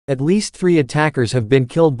At least 3 attackers have been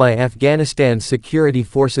killed by Afghanistan's security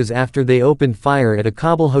forces after they opened fire at a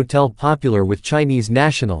Kabul hotel popular with Chinese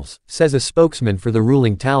nationals, says a spokesman for the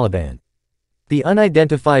ruling Taliban. The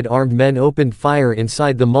unidentified armed men opened fire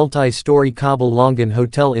inside the multi-story Kabul Longan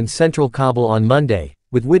Hotel in central Kabul on Monday,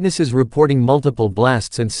 with witnesses reporting multiple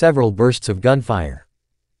blasts and several bursts of gunfire.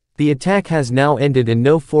 The attack has now ended and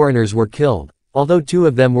no foreigners were killed, although 2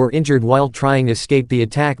 of them were injured while trying to escape the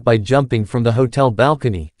attack by jumping from the hotel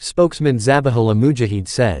balcony, spokesman Zabihullah Mujahid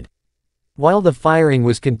said. While the firing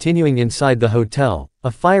was continuing inside the hotel, a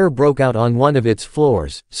fire broke out on one of its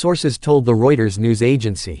floors, sources told the Reuters news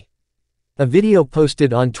agency. A video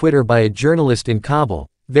posted on Twitter by a journalist in Kabul,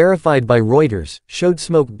 verified by Reuters, showed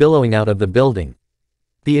smoke billowing out of the building.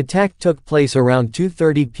 The attack took place around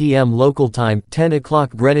 2:30 p.m. local time, 10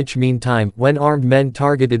 o'clock Greenwich Mean Time, when armed men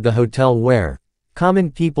targeted the hotel where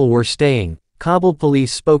common people were staying, Kabul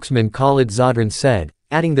police spokesman Khalid Zadran said,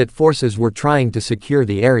 adding that forces were trying to secure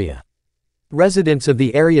the area. Residents of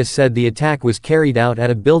the area said the attack was carried out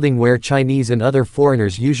at a building where Chinese and other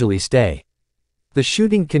foreigners usually stay. The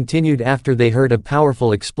shooting continued after they heard a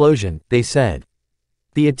powerful explosion, they said.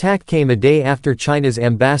 The attack came a day after China's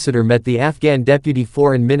ambassador met the Afghan deputy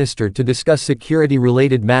foreign minister to discuss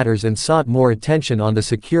security-related matters and sought more attention on the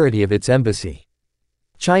security of its embassy.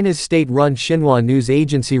 China's state-run Xinhua news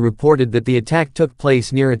agency reported that the attack took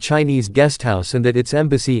place near a Chinese guesthouse and that its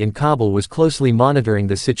embassy in Kabul was closely monitoring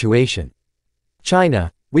the situation.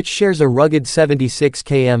 China, which shares a rugged 76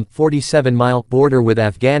 km (47-mile) border with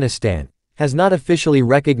Afghanistan, has not officially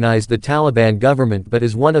recognized the Taliban government but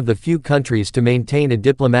is one of the few countries to maintain a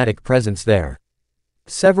diplomatic presence there.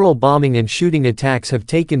 Several bombing and shooting attacks have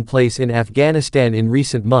taken place in Afghanistan in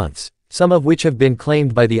recent months, some of which have been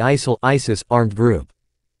claimed by the ISIS armed group.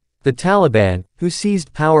 The Taliban, who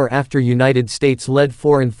seized power after United States-led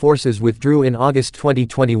foreign forces withdrew in August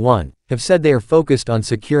 2021, have said they are focused on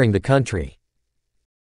securing the country.